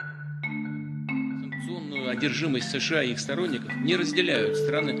одержимость США и их сторонников не разделяют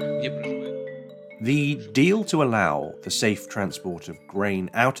страны, где проживают. The deal to allow the safe transport of grain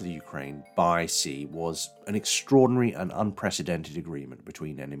out of the Ukraine by sea was an extraordinary and unprecedented agreement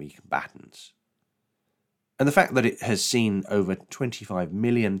between enemy combatants. And the fact that it has seen over 25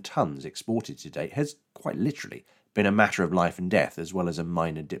 million tonnes exported to date has quite literally been a matter of life and death as well as a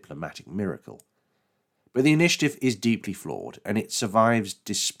minor diplomatic miracle. But the initiative is deeply flawed, and it survives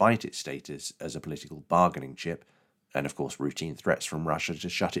despite its status as a political bargaining chip, and of course routine threats from Russia to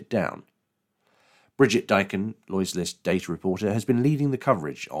shut it down. Bridget Dyken, Lloyd's List data reporter, has been leading the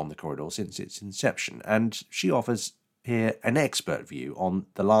coverage on the corridor since its inception, and she offers here an expert view on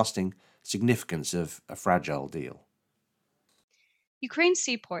the lasting significance of a fragile deal. Ukraine's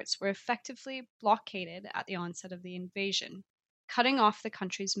seaports were effectively blockaded at the onset of the invasion, cutting off the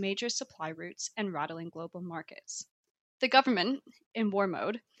country's major supply routes and rattling global markets. The government, in war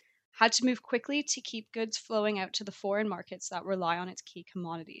mode, had to move quickly to keep goods flowing out to the foreign markets that rely on its key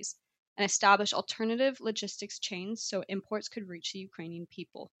commodities, and establish alternative logistics chains so imports could reach the Ukrainian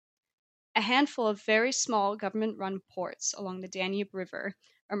people. A handful of very small government-run ports along the Danube River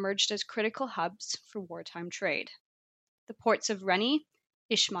emerged as critical hubs for wartime trade. The ports of Reni,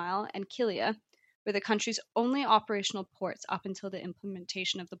 Ishmael, and Kilia were the country's only operational ports up until the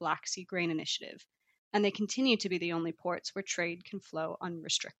implementation of the Black Sea Grain Initiative, and they continue to be the only ports where trade can flow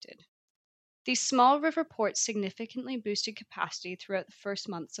unrestricted. These small river ports significantly boosted capacity throughout the first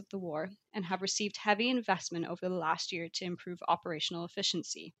months of the war and have received heavy investment over the last year to improve operational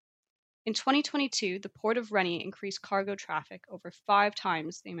efficiency. In 2022, the port of Reni increased cargo traffic over 5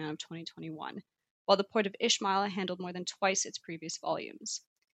 times the amount of 2021, while the port of Ishmael handled more than twice its previous volumes.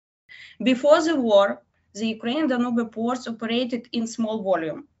 Before the war, the Ukrainian Danube ports operated in small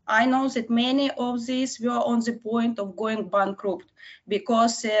volume. I know that many of these were on the point of going bankrupt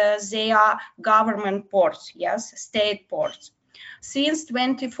because they are government ports, yes, state ports. Since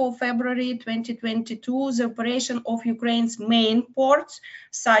 24 February 2022, the operation of Ukraine's main ports,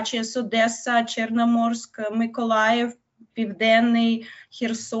 such as Odessa, Chernomorsk, Mykolaiv, Pivdennny,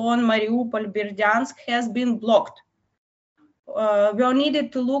 Kherson, Mariupol, Berdyansk, has been blocked. We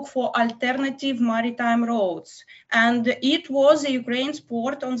needed to look for alternative maritime routes, and it was the Ukraine's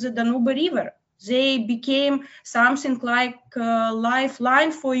port on the Danube River. They became something like a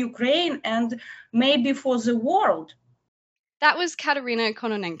lifeline for Ukraine and maybe for the world. That was Katerina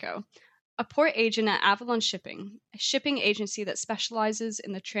Kononenko, a port agent at Avalon Shipping, a shipping agency that specializes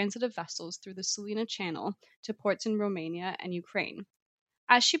in the transit of vessels through the Salina Channel to ports in Romania and Ukraine.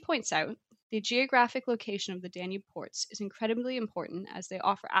 As she points out, the geographic location of the Danube ports is incredibly important as they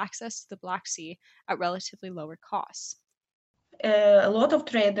offer access to the Black Sea at relatively lower costs. A lot of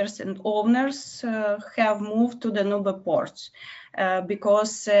traders and owners have moved to the Danube ports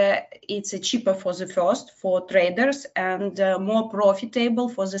because it's cheaper for the first, for traders, and more profitable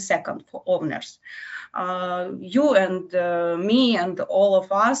for the second, for owners. You and me and all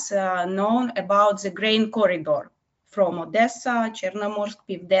of us know about the grain corridor from Odessa, Chernomorsk,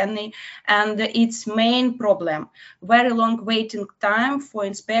 Pivdennny, and its main problem, very long waiting time for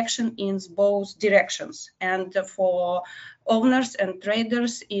inspection in both directions. And for owners and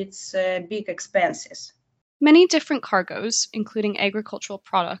traders, it's big expenses. Many different cargoes, including agricultural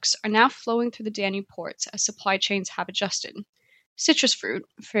products, are now flowing through the Danube ports as supply chains have adjusted. Citrus fruit,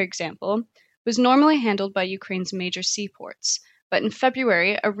 for example, was normally handled by Ukraine's major seaports, but in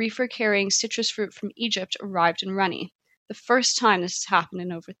February, a reefer carrying citrus fruit from Egypt arrived in Reni, the first time this has happened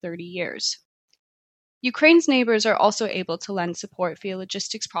in over 30 years. Ukraine's neighbors are also able to lend support via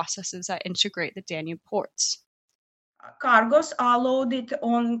logistics processes that integrate the Danube ports. Cargoes are loaded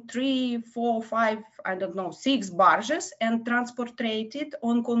on 3, 4, 5, 6 barges and transported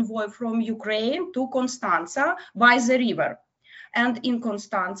on convoy from Ukraine to Constanța by the river. And in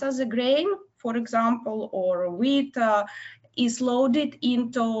Constanța, the grain, for example, or wheat, is loaded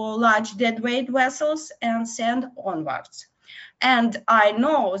into large deadweight vessels and sent onwards. And I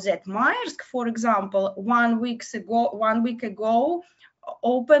know that Maersk, for example, 1 week ago,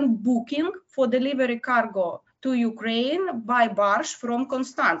 opened booking for delivery cargo to Ukraine by barge from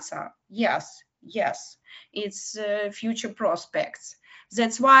Constanța. Yes, it's future prospects.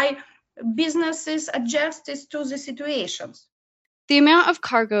 That's why businesses adjusted to the situations. The amount of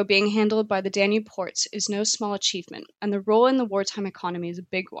cargo being handled by the Danube ports is no small achievement, and the role in the wartime economy is a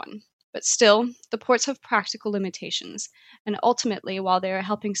big one. But still, the ports have practical limitations, and ultimately, while they are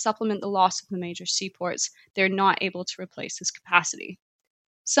helping supplement the loss of the major seaports, they are not able to replace this capacity.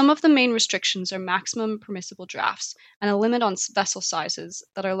 Some of the main restrictions are maximum permissible drafts and a limit on vessel sizes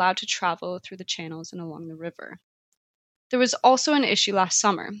that are allowed to travel through the channels and along the river. There was also an issue last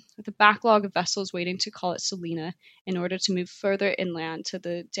summer with a backlog of vessels waiting to call at Salina in order to move further inland to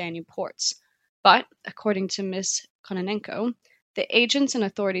the Danube ports. But, according to Ms. Kononenko, the agents and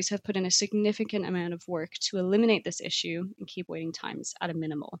authorities have put in a significant amount of work to eliminate this issue and keep waiting times at a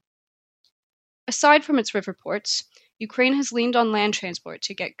minimal. Aside from its river ports, Ukraine has leaned on land transport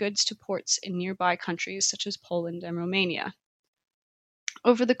to get goods to ports in nearby countries such as Poland and Romania.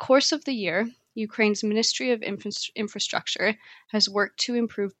 Over the course of the year, Ukraine's Ministry of Infrastructure has worked to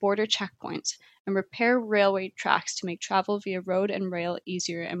improve border checkpoints and repair railway tracks to make travel via road and rail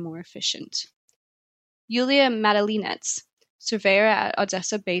easier and more efficient. Yulia Madalinets, surveyor at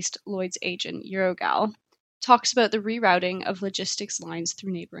Odessa-based Lloyd's agent Eurogal, talks about the rerouting of logistics lines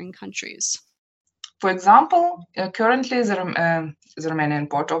through neighboring countries. For example, currently the Romanian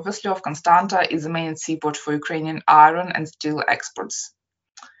port, obviously, of Constanta is the main seaport for Ukrainian iron and steel exports.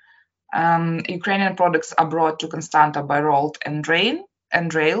 Ukrainian products are brought to Constanta by road and rail,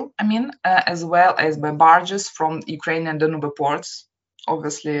 as well as by barges from Ukrainian Danube ports,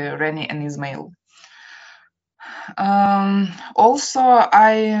 obviously Reni and Izmail. Also,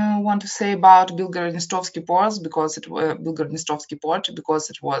 I want to say about Bilgorod-Dnestrovsky port because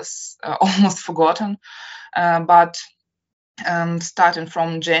it was almost forgotten. But starting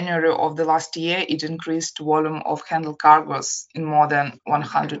from January of the last year, it increased volume of handled cargoes in more than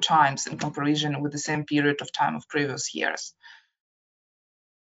 100 times in comparison with the same period of time of previous years.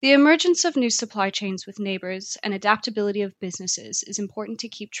 The emergence of new supply chains with neighbors and adaptability of businesses is important to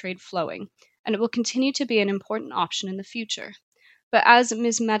keep trade flowing, and it will continue to be an important option in the future. But as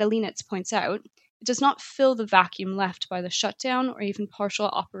Ms. Madalinets points out, it does not fill the vacuum left by the shutdown or even partial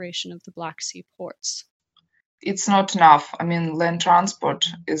operation of the Black Sea ports. It's not enough. Land transport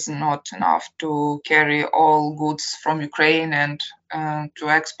is not enough to carry all goods from Ukraine and to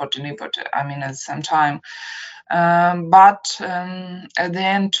export and import, at the same time. But at the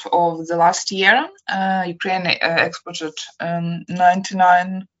end of the last year, Ukraine exported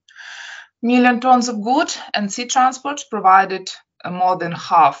 99 million tons of goods, and sea transport provided more than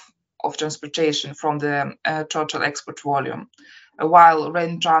half of transportation from the total export volume, while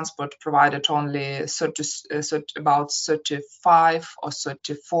rail transport provided only about 35 or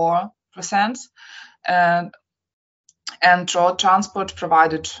 34%, and road transport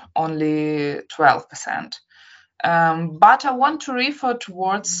provided only 12%. But I want to refer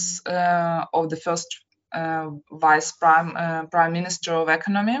towards of the first Vice Prime Minister of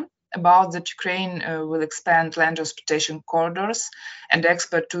Economy about that Ukraine will expand land transportation corridors and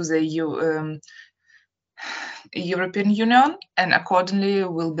export to the European Union, and accordingly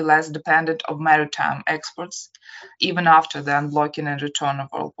will be less dependent on maritime exports, even after the unblocking and return of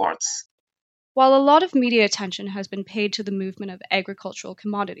all ports. While a lot of media attention has been paid to the movement of agricultural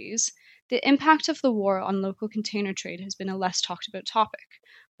commodities, the impact of the war on local container trade has been a less talked about topic,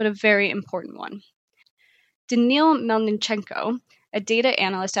 but a very important one. Danil Melnichenko, a data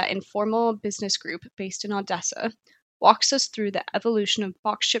analyst at Informal Business Group based in Odessa, walks us through the evolution of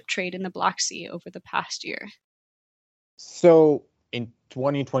box ship trade in the Black Sea over the past year. So, in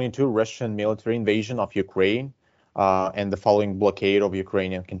 2022, Russian military invasion of Ukraine and the following blockade of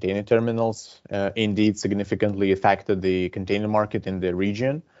Ukrainian container terminals indeed significantly affected the container market in the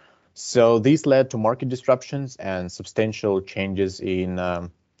region. So these led to market disruptions and substantial changes in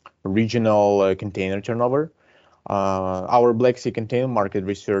regional container turnover. Our Black Sea container market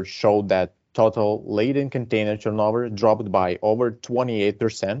research showed that total laden container turnover dropped by over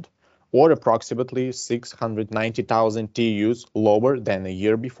 28%, or approximately 690,000 TEUs lower than a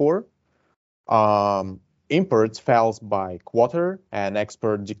year before. Imports fell by quarter and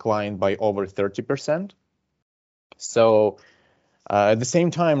export declined by over 30%. So at the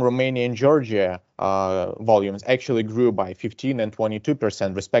same time, Romania and Georgia volumes actually grew by 15 and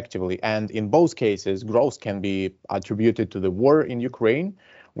 22% respectively. And in both cases, growth can be attributed to the war in Ukraine,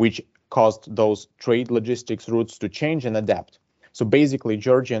 which caused those trade logistics routes to change and adapt. So basically,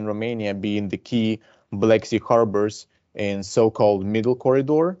 Georgia and Romania being the key Black Sea harbors in so-called middle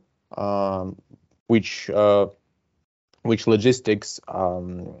corridor, which logistics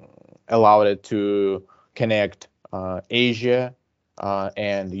allowed it to connect Asia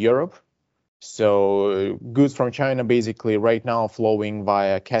and Europe. So goods from China basically right now flowing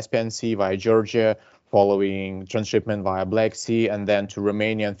via Caspian Sea, via Georgia, following transshipment via Black Sea, and then to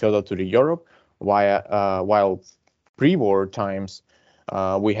Romania and further to Europe. While pre-war times,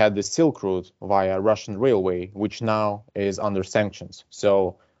 we had the Silk Route via Russian railway, which now is under sanctions.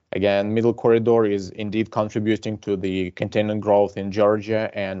 So again, middle corridor is indeed contributing to the container growth in Georgia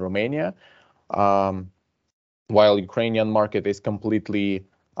and Romania, while Ukrainian market is completely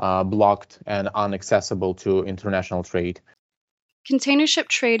blocked and inaccessible to international trade. Container ship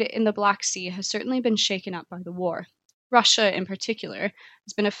trade in the Black Sea has certainly been shaken up by the war. Russia, in particular,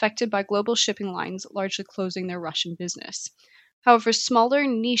 has been affected by global shipping lines largely closing their Russian business. However, smaller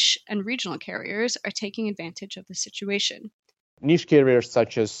niche and regional carriers are taking advantage of the situation. Niche carriers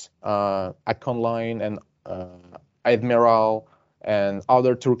such as Akon Line and Admiral and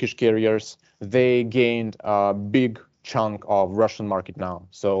other Turkish carriers, they gained a big chunk of Russian market now.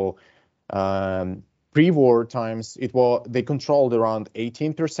 So pre-war times, they controlled around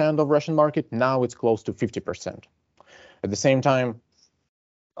 18% of Russian market. Now it's close to 50%. At the same time,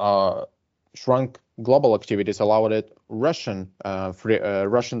 shrunk global activities allowed Russian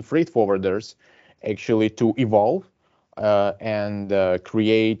freight forwarders actually to evolve and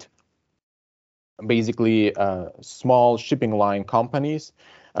create basically small shipping line companies.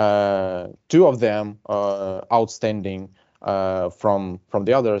 Two of them outstanding from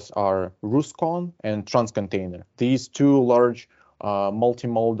the others are Ruscon and Transcontainer. These two large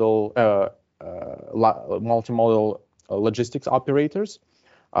multimodal logistics operators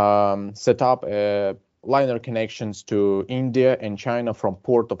set up liner connections to India and China from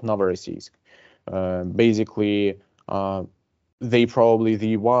port of Novorossiysk. Basically, they probably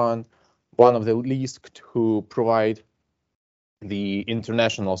the one of the least who provide the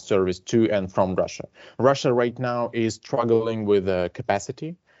international service to and from Russia. Russia right now is struggling with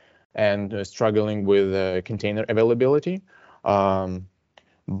capacity and struggling with container availability.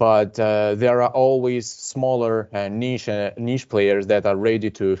 But there are always smaller niche players that are ready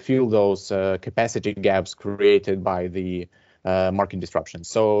to fill those capacity gaps created by the market disruption.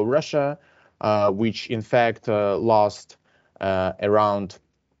 So Russia, which in fact lost around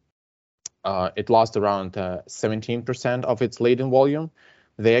 17% of its laden volume,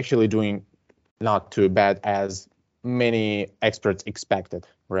 they're actually doing not too bad as many experts expected,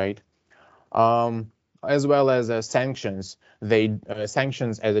 right? As well as sanctions.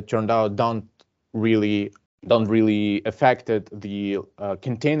 Sanctions, as it turned out, don't really affected the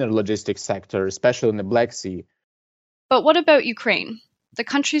container logistics sector, especially in the Black Sea. But what about Ukraine? The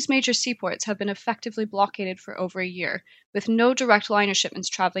country's major seaports have been effectively blockaded for over a year, with no direct liner shipments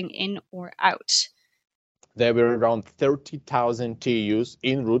traveling in or out. There were around 30,000 TEUs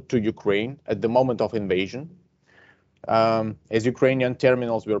en route to Ukraine at the moment of invasion. As Ukrainian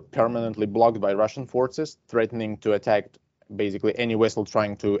terminals were permanently blocked by Russian forces, threatening to attack basically any vessel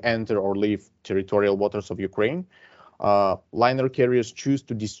trying to enter or leave territorial waters of Ukraine. Liner carriers choose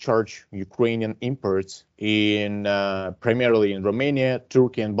to discharge Ukrainian imports primarily in Romania,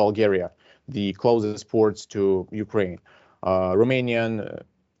 Turkey, and Bulgaria, the closest ports to Ukraine. Romanian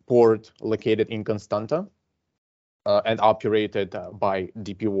port located in Constanta and operated by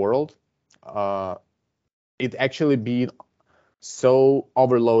DP World. It actually been so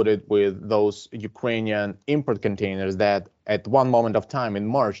overloaded with those Ukrainian import containers that at one moment of time in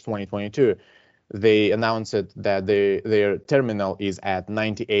March 2022, they announced that their terminal is at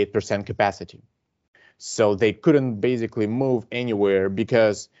 98% capacity. So they couldn't basically move anywhere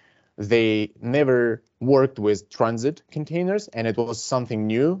because they never worked with transit containers, and it was something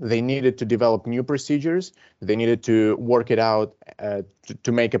new. They needed to develop new procedures. They needed to work it out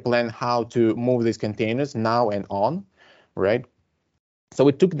to make a plan how to move these containers now and on, right? So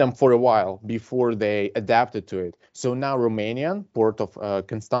it took them for a while before they adapted to it. So now Romanian port of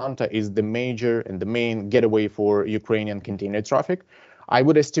Constanta is the major and the main getaway for Ukrainian container traffic. I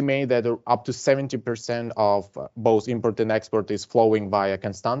would estimate that up to 70% of both import and export is flowing via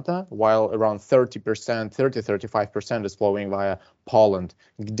Constanta, while around 35% is flowing via Poland,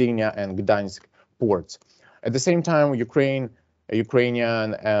 Gdynia and Gdańsk ports. At the same time, Ukrainian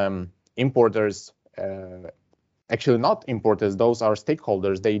importers, actually not importers, those are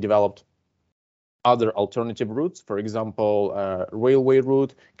stakeholders. They developed other alternative routes, for example, railway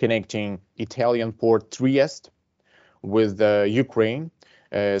route connecting Italian port Trieste with Ukraine,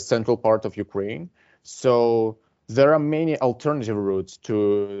 central part of Ukraine. So there are many alternative routes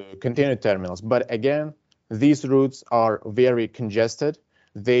to container terminals, but again, these routes are very congested.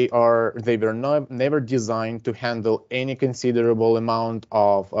 They were never designed to handle any considerable amount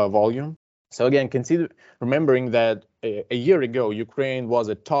of volume. So again, remembering that a year ago, Ukraine was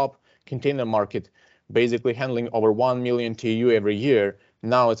a top container market, basically handling over 1 million TEU every year.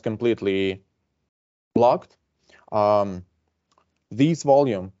 Now it's completely blocked. This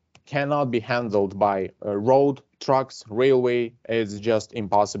volume cannot be handled by road, trucks, railway. It's just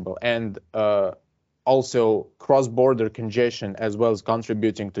impossible. And also cross-border congestion, as well as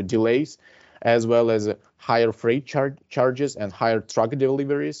contributing to delays, as well as higher freight charges and higher truck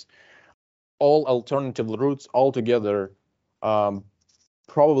deliveries. All alternative routes altogether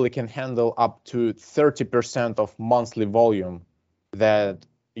probably can handle up to 30% of monthly volume that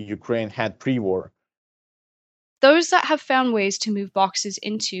Ukraine had pre-war. Those that have found ways to move boxes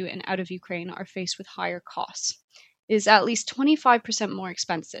into and out of Ukraine are faced with higher costs. It is at least 25% more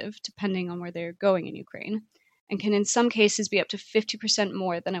expensive, depending on where they're going in Ukraine, and can in some cases be up to 50%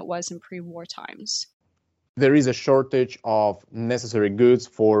 more than it was in pre-war times. There is a shortage of necessary goods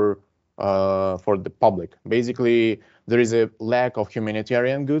for the public. Basically, there is a lack of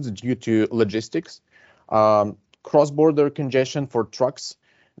humanitarian goods due to logistics. Cross-border congestion for trucks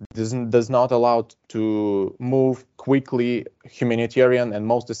does not allow to move quickly humanitarian and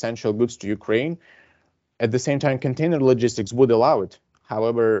most essential goods to Ukraine. At the same time, container logistics would allow it.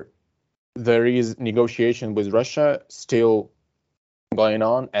 However, there is negotiation with Russia still going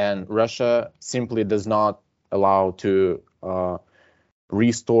on, and Russia simply does not allow to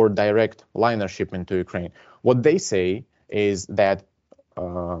restore direct liner shipment to Ukraine. What they say is that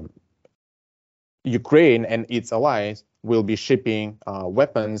Ukraine and its allies will be shipping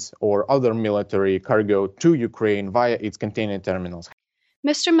weapons or other military cargo to Ukraine via its container terminals.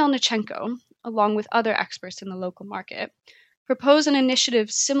 Mr. Melnichenko, along with other experts in the local market, propose an initiative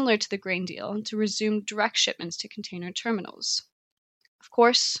similar to the grain deal to resume direct shipments to container terminals. Of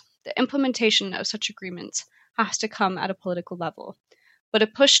course, the implementation of such agreements has to come at a political level, but a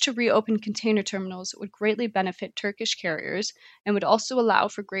push to reopen container terminals would greatly benefit Turkish carriers and would also allow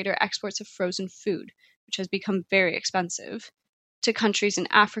for greater exports of frozen food, which has become very expensive, to countries in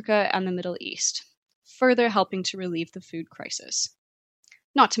Africa and the Middle East, further helping to relieve the food crisis.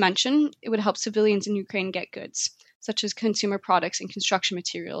 Not to mention, it would help civilians in Ukraine get goods, such as consumer products and construction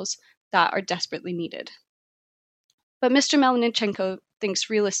materials that are desperately needed. But Mr. Melnichenko thinks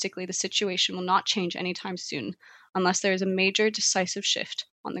realistically the situation will not change anytime soon unless there is a major decisive shift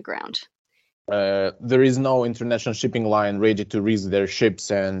on the ground. There is no international shipping line ready to risk their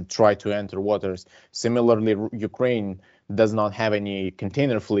ships and try to enter waters. Similarly, Ukraine does not have any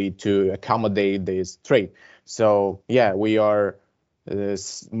container fleet to accommodate this trade. So, yeah, we are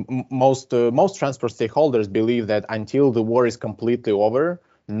most transport stakeholders believe that until the war is completely over,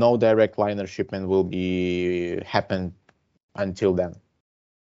 no direct liner shipment will happen until then.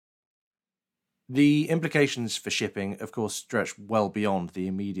 The implications for shipping, of course, stretch well beyond the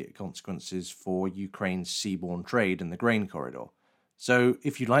immediate consequences for Ukraine's seaborne trade and the grain corridor. So,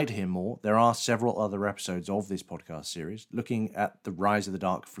 if you'd like to hear more, there are several other episodes of this podcast series looking at the rise of the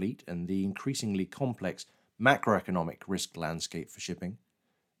dark fleet and the increasingly complex macroeconomic risk landscape for shipping,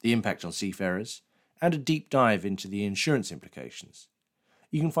 the impact on seafarers, and a deep dive into the insurance implications.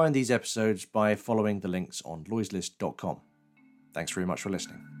 You can find these episodes by following the links on lloydslist.com. Thanks very much for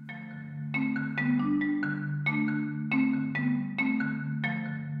listening.